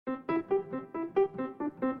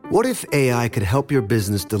What if AI could help your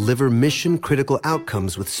business deliver mission-critical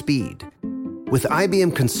outcomes with speed? With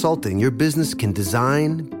IBM Consulting, your business can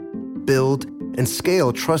design, build, and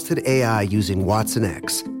scale trusted AI using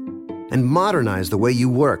watsonx, and modernize the way you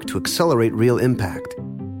work to accelerate real impact.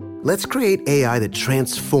 Let's create AI that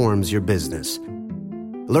transforms your business.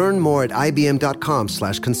 Learn more at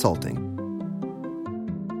ibm.com/consulting.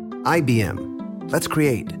 IBM. Let's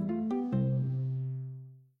create.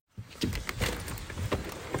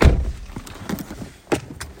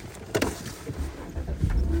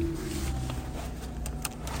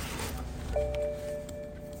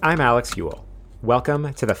 I'm Alex Ewell.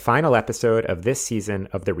 Welcome to the final episode of this season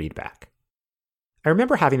of The Readback. I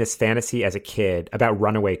remember having this fantasy as a kid about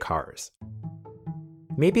runaway cars.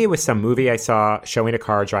 Maybe it was some movie I saw showing a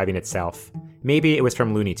car driving itself. Maybe it was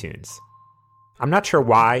from Looney Tunes. I'm not sure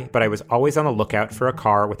why, but I was always on the lookout for a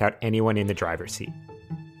car without anyone in the driver's seat.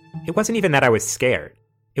 It wasn't even that I was scared.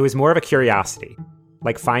 It was more of a curiosity,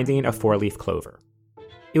 like finding a four-leaf clover.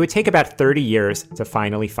 It would take about 30 years to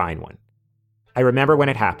finally find one. I remember when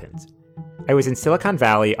it happened. I was in Silicon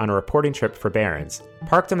Valley on a reporting trip for Barron's,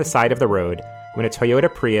 parked on the side of the road when a Toyota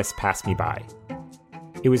Prius passed me by.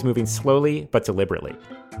 It was moving slowly but deliberately,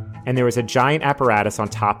 and there was a giant apparatus on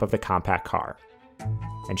top of the compact car.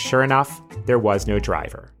 And sure enough, there was no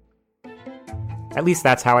driver. At least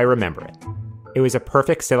that's how I remember it. It was a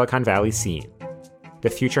perfect Silicon Valley scene. The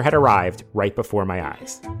future had arrived right before my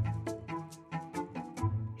eyes.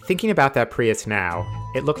 Thinking about that Prius now,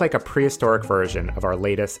 it looked like a prehistoric version of our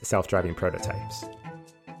latest self-driving prototypes.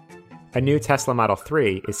 A new Tesla Model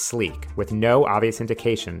 3 is sleek, with no obvious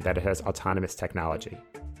indication that it has autonomous technology.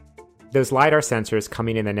 Those LiDAR sensors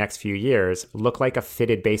coming in the next few years look like a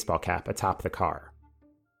fitted baseball cap atop the car.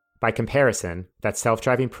 By comparison, that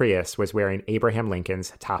self-driving Prius was wearing Abraham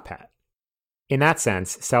Lincoln's top hat. In that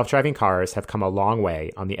sense, self-driving cars have come a long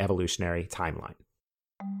way on the evolutionary timeline.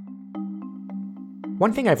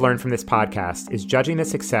 One thing I've learned from this podcast is judging the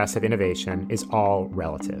success of innovation is all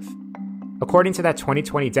relative. According to that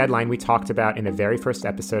 2020 deadline we talked about in the very first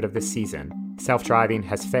episode of this season, self-driving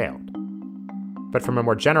has failed. But from a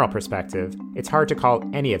more general perspective, it's hard to call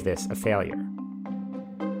any of this a failure.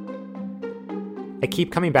 I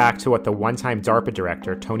keep coming back to what the one-time DARPA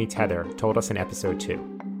director, Tony Tether, told us in episode 2.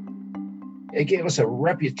 It gave us a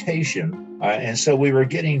reputation, and so we were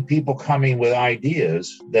getting people coming with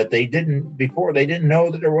ideas that they didn't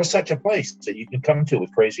know that there was such a place that you can come to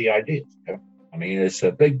with crazy ideas. I mean, it's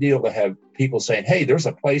a big deal to have people saying, hey, there's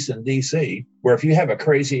a place in D.C. where if you have a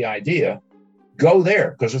crazy idea, go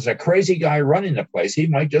there, because there's a crazy guy running the place. He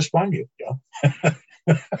might just fund you.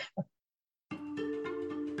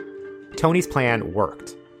 Tony's plan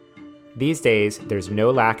worked. These days, there's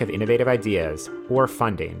no lack of innovative ideas or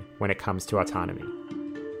funding when it comes to autonomy.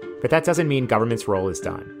 But that doesn't mean government's role is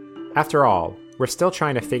done. After all, we're still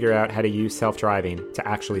trying to figure out how to use self-driving to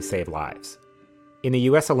actually save lives. In the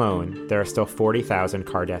US alone, there are still 40,000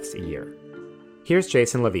 car deaths a year. Here's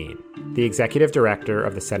Jason Levine, the executive director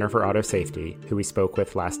of the Center for Auto Safety, who we spoke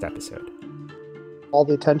with last episode. All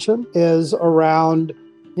the attention is around,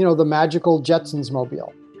 the magical Jetsons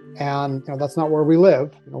mobile. And that's not where we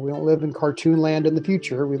live. We don't live in cartoon land in the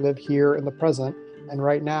future. We live here in the present. And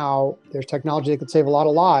right now, there's technology that could save a lot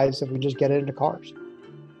of lives if we just get it into cars.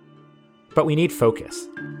 But we need focus.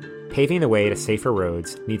 Paving the way to safer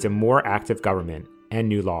roads needs a more active government and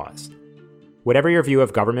new laws. Whatever your view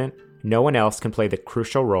of government, no one else can play the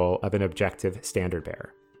crucial role of an objective standard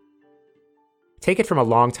bearer. Take it from a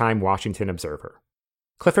longtime Washington observer.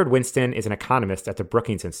 Clifford Winston is an economist at the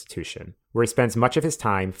Brookings Institution, where he spends much of his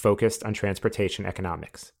time focused on transportation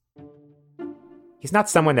economics. He's not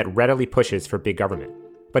someone that readily pushes for big government,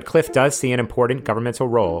 but Cliff does see an important governmental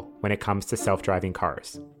role when it comes to self-driving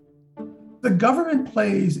cars. The government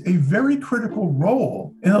plays a very critical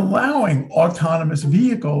role in allowing autonomous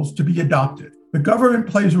vehicles to be adopted. The government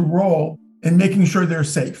plays a role in making sure they're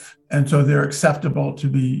safe, and so they're acceptable to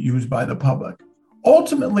be used by the public.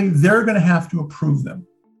 Ultimately, they're going to have to approve them.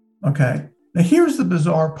 Okay. Now, here's the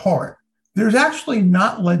bizarre part. There's actually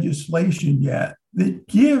not legislation yet that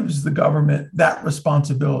gives the government that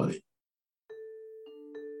responsibility.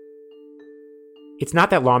 It's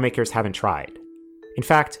not that lawmakers haven't tried. In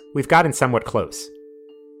fact, we've gotten somewhat close.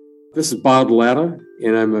 This is Bob Latta,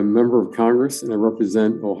 and I'm a member of Congress, and I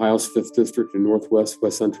represent Ohio's 5th District in Northwest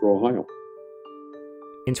West Central Ohio.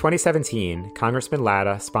 In 2017, Congressman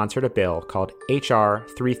Latta sponsored a bill called H.R.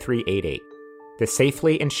 3388, the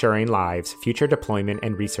Safely Ensuring Lives Future Deployment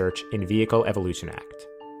and Research in Vehicle Evolution Act,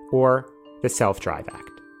 or the Self-Drive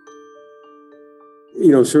Act.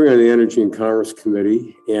 serving on the Energy and Commerce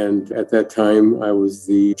Committee. And at that time, I was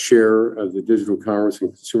the chair of the Digital Commerce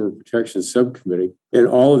and Consumer Protection Subcommittee, and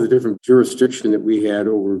all of the different jurisdiction that we had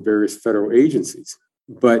over various federal agencies.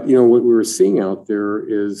 But, what we were seeing out there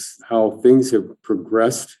is how things have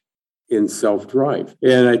progressed in self-drive.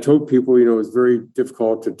 And I told people, it's very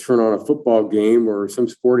difficult to turn on a football game or some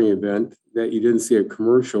sporting event that you didn't see a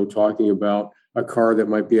commercial talking about a car that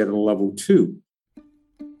might be at a level 2.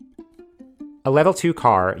 A Level 2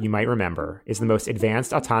 car, you might remember, is the most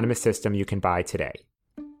advanced autonomous system you can buy today.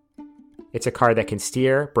 It's a car that can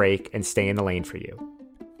steer, brake, and stay in the lane for you,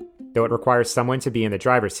 though it requires someone to be in the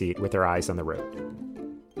driver's seat with their eyes on the road.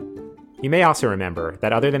 You may also remember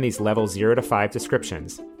that other than these Level 0 to 5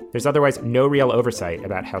 descriptions, there's otherwise no real oversight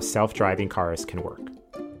about how self-driving cars can work.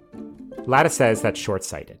 Latta says that's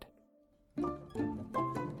short-sighted.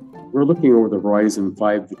 We're looking over the horizon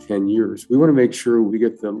 5 to 10 years. We want to make sure we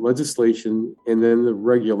get the legislation and then the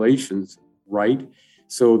regulations right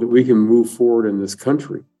so that we can move forward in this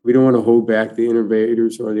country. We don't want to hold back the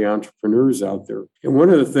innovators or the entrepreneurs out there. And one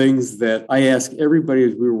of the things that I asked everybody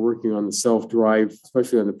as we were working on the self-drive,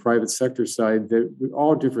 especially on the private sector side, that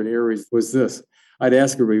all different areas, was this. I'd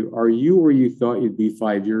ask everybody, are you where you thought you'd be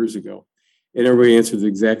 5 years ago? And everybody answered the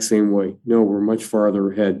exact same way. No, we're much farther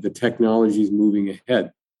ahead. The technology is moving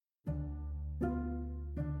ahead.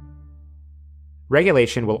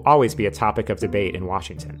 Regulation will always be a topic of debate in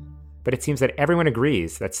Washington, but it seems that everyone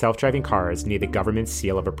agrees that self-driving cars need the government's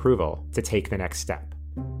seal of approval to take the next step: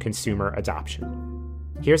 consumer adoption.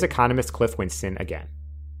 Here's economist Cliff Winston again.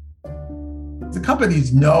 The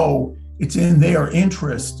companies know it's in their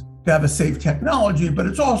interest to have a safe technology, but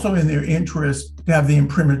it's also in their interest to have the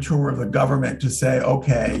imprimatur of the government to say,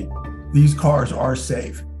 okay, these cars are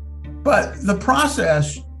safe. But the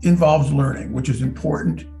process involves learning, which is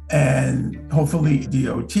important. And hopefully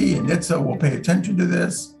DOT and NHTSA will pay attention to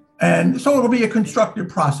this. And so it'll be a constructive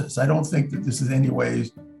process. I don't think that this is any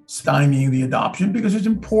ways stymieing the adoption, because it's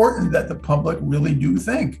important that the public really do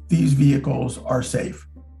think these vehicles are safe.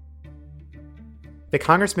 The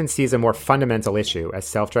congressman sees a more fundamental issue as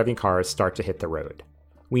self-driving cars start to hit the road.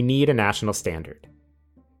 We need a national standard.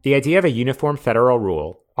 The idea of a uniform federal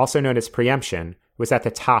rule, also known as preemption, was at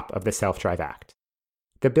the top of the Self-Drive Act.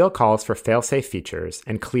 The bill calls for fail-safe features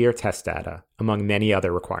and clear test data, among many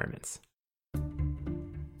other requirements.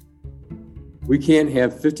 We can't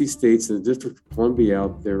have 50 states and the District of Columbia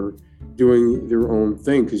out there doing their own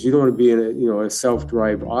thing, because you don't want to be in a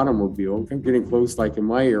self-drive automobile. I'm getting close, like in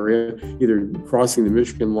my area, either crossing the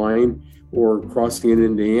Michigan line or crossing in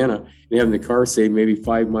Indiana and having the car say maybe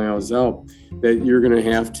 5 miles out that you're going to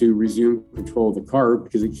have to resume control of the car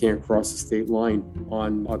because it can't cross the state line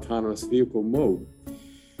on autonomous vehicle mode.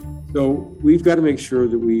 So we've got to make sure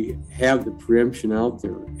that we have the preemption out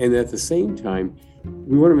there. And at the same time,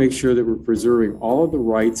 we want to make sure that we're preserving all of the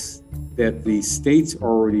rights that the states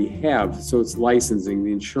already have. So it's licensing,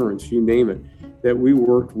 the insurance, you name it, that we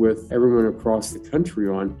worked with everyone across the country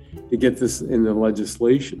on to get this in the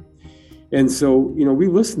legislation. And so, we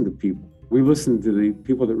listened to people. We listened to the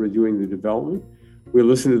people that were doing the development. We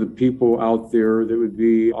listened to the people out there that would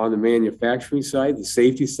be on the manufacturing side, the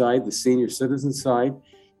safety side, the senior citizen side,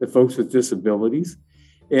 the folks with disabilities.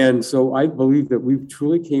 And so I believe that we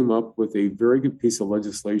truly came up with a very good piece of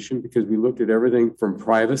legislation, because we looked at everything from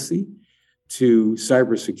privacy to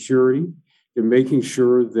cybersecurity to making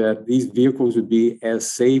sure that these vehicles would be as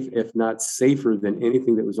safe, if not safer, than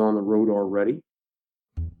anything that was on the road already.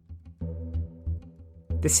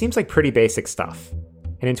 This seems like pretty basic stuff.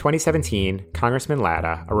 And in 2017, Congressman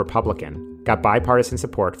Latta, a Republican, got bipartisan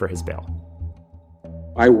support for his bill.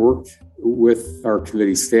 I worked with our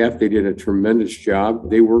committee staff. They did a tremendous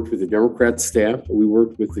job. They worked with the Democrat staff. We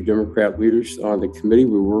worked with the Democrat leaders on the committee.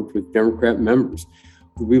 We worked with Democrat members.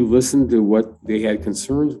 We listened to what they had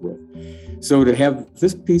concerns with. So to have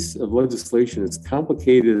this piece of legislation, as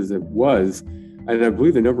complicated as it was, and I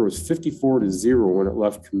believe the number was 54-0 when it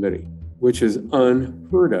left committee, which is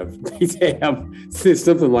unheard of to have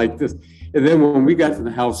something like this. And then when we got to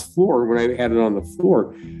the House floor, when I had it on the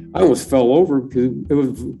floor, I almost fell over because it was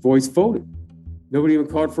voice voted. Nobody even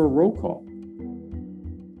called for a roll call.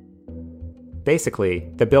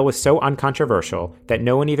 Basically, the bill was so uncontroversial that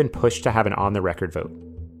no one even pushed to have an on-the-record vote.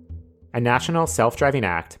 A national self-driving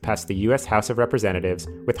act passed the U.S. House of Representatives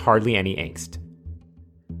with hardly any angst.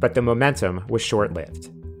 But the momentum was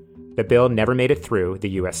short-lived. The bill never made it through the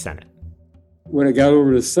U.S. Senate. When it got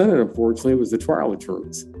over to the Senate, unfortunately, it was the trial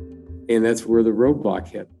attorneys. And that's where the roadblock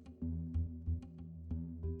hit.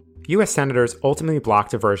 U.S. senators ultimately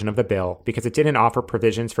blocked a version of the bill because it didn't offer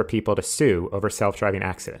provisions for people to sue over self-driving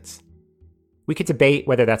accidents. We could debate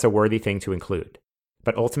whether that's a worthy thing to include,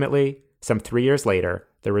 But ultimately, some 3 years later,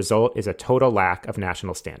 the result is a total lack of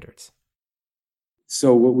national standards.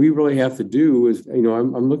 So what we really have to do is,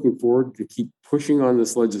 I'm looking forward to keep pushing on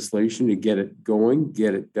this legislation to get it going,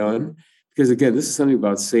 get it done. Because again, this is something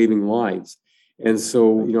about saving lives. And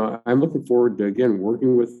so, I'm looking forward to, again,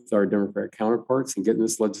 working with our Democrat counterparts and getting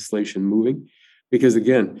this legislation moving. Because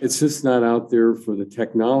again, it's just not out there for the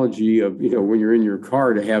technology of, when you're in your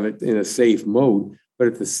car to have it in a safe mode. But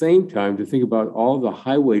at the same time, to think about all the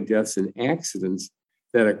highway deaths and accidents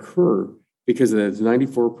that occur because that's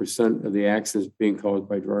 94% of the accidents being caused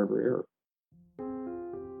by driver error.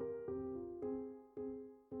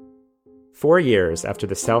 4 years after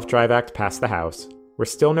the Self-Drive Act passed the House, we're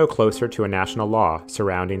still no closer to a national law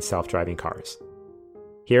surrounding self-driving cars.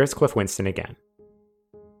 Here's Cliff Winston again.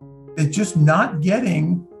 It's just not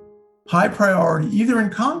getting high priority either in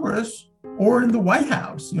Congress or in the White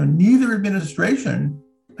House. Neither administration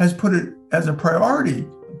has put it as a priority.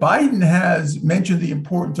 Biden has mentioned the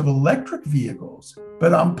importance of electric vehicles,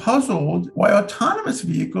 but I'm puzzled why autonomous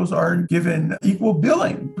vehicles aren't given equal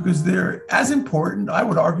billing, because they're as important, I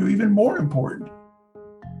would argue even more important.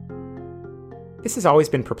 This has always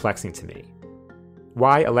been perplexing to me.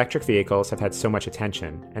 Why electric vehicles have had so much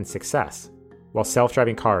attention and success, while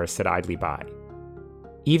self-driving cars sit idly by.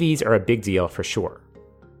 EVs are a big deal for sure,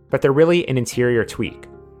 but they're really an interior tweak,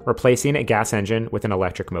 replacing a gas engine with an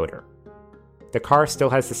electric motor. The car still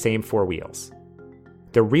has the same 4 wheels.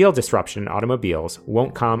 The real disruption in automobiles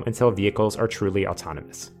won't come until vehicles are truly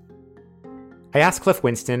autonomous. I asked Cliff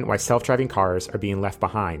Winston why self-driving cars are being left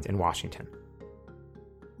behind in Washington.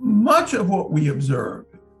 Much of what we observe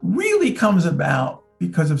really comes about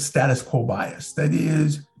because of status quo bias. That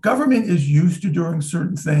is, government is used to doing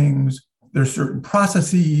certain things. There's certain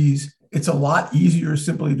processes. It's a lot easier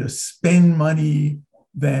simply to spend money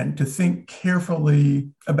than to think carefully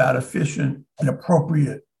about efficient and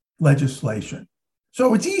appropriate legislation.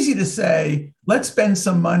 So it's easy to say, let's spend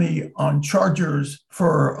some money on chargers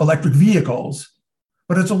for electric vehicles,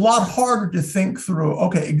 but it's a lot harder to think through,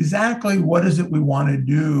 okay, exactly what is it we want to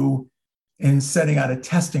do in setting out a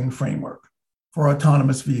testing framework for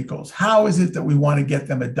autonomous vehicles? How is it that we want to get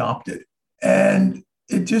them adopted? And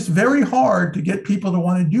it's just very hard to get people to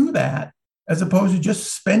want to do that, as opposed to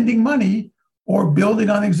just spending money or building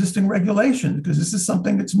on existing regulation, because this is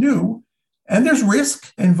something that's new. And there's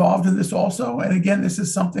risk involved in this also. And again, this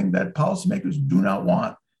is something that policymakers do not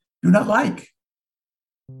like.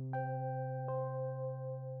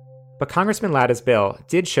 But Congressman Latta's bill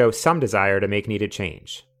did show some desire to make needed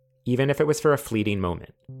change, even if it was for a fleeting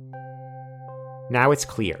moment. Now it's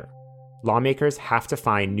clear. Lawmakers have to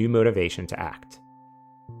find new motivation to act.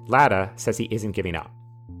 Latta says he isn't giving up.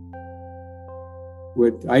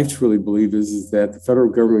 What I truly believe is that the federal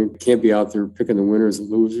government can't be out there picking the winners and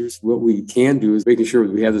losers. What we can do is making sure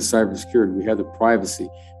that we have the cybersecurity, we have the privacy,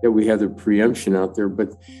 that we have the preemption out there,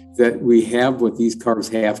 but that we have what these cars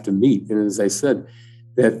have to meet. And as I said,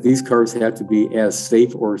 that these cars have to be as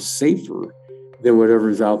safe or safer than whatever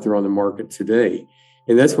is out there on the market today.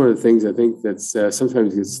 And that's one of the things I think that's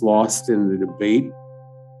sometimes gets lost in the debate.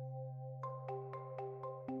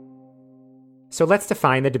 So let's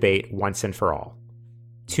define the debate once and for all.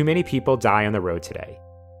 Too many people die on the road today.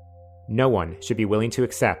 No one should be willing to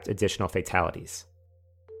accept additional fatalities.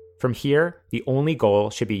 From here, the only goal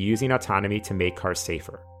should be using autonomy to make cars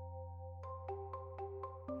safer.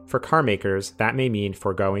 For car makers, that may mean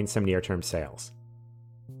foregoing some near-term sales.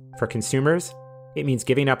 For consumers, it means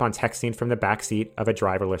giving up on texting from the backseat of a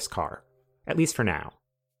driverless car, at least for now.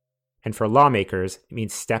 And for lawmakers, it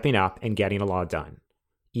means stepping up and getting a law done,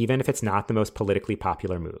 even if it's not the most politically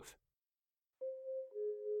popular move.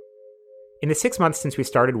 In the 6 months since we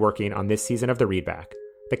started working on this season of The Readback,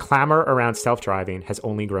 the clamor around self-driving has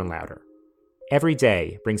only grown louder. Every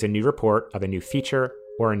day brings a new report of a new feature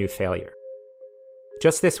or a new failure.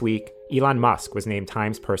 Just this week, Elon Musk was named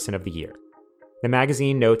Time's Person of the Year. The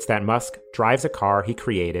magazine notes that Musk drives a car he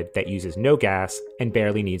created that uses no gas and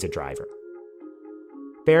barely needs a driver.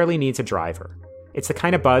 Barely needs a driver. It's the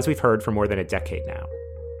kind of buzz we've heard for more than a decade now.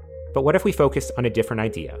 But what if we focused on a different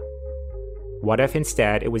idea? What if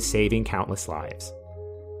instead it was saving countless lives?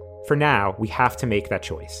 For now, we have to make that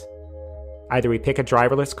choice. Either we pick a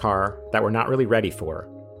driverless car that we're not really ready for,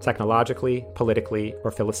 technologically, politically,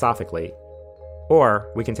 or philosophically,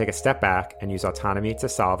 or we can take a step back and use autonomy to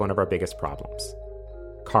solve one of our biggest problems.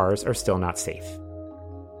 Cars are still not safe.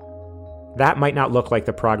 That might not look like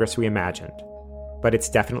the progress we imagined, but it's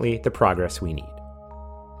definitely the progress we need.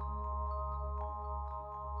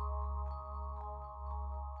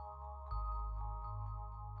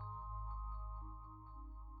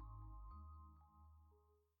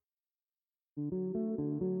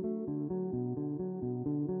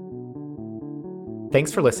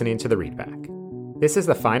 Thanks for listening to The Readback. This is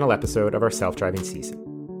the final episode of our self-driving season.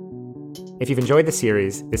 If you've enjoyed the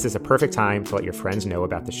series, this is a perfect time to let your friends know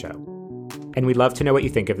about the show. And we'd love to know what you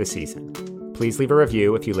think of the season. Please leave a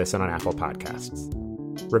review if you listen on Apple Podcasts.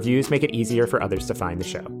 Reviews make it easier for others to find the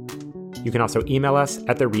show. You can also email us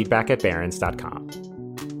at thereadback@barrons.com.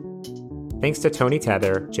 Thanks to Tony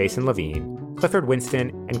Tether, Jason Levine, Clifford Winston,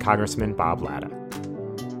 and Congressman Bob Latta.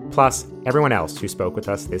 Plus, everyone else who spoke with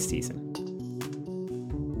us this season.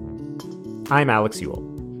 I'm Alex Ewell.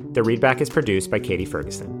 The Readback is produced by Katie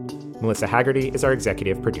Ferguson. Melissa Haggerty is our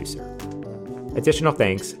executive producer. Additional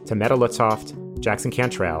thanks to Meta Lutzoft, Jackson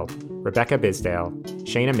Cantrell, Rebecca Bisdale,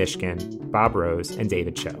 Shayna Mishkin, Bob Rose, and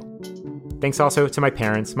David Cho. Thanks also to my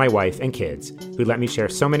parents, my wife, and kids who let me share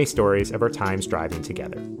so many stories of our times driving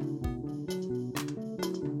together.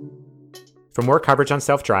 For more coverage on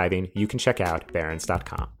self-driving, you can check out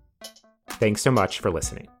barrons.com. Thanks so much for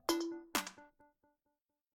listening.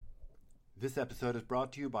 This episode is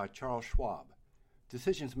brought to you by Charles Schwab.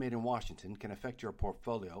 Decisions made in Washington can affect your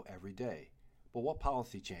portfolio every day. But what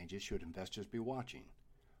policy changes should investors be watching?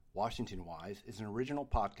 Washington Wise is an original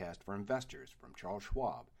podcast for investors from Charles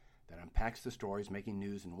Schwab that unpacks the stories making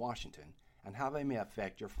news in Washington and how they may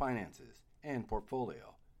affect your finances and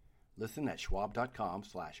portfolio. Listen at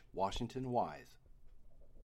schwab.com/WashingtonWise.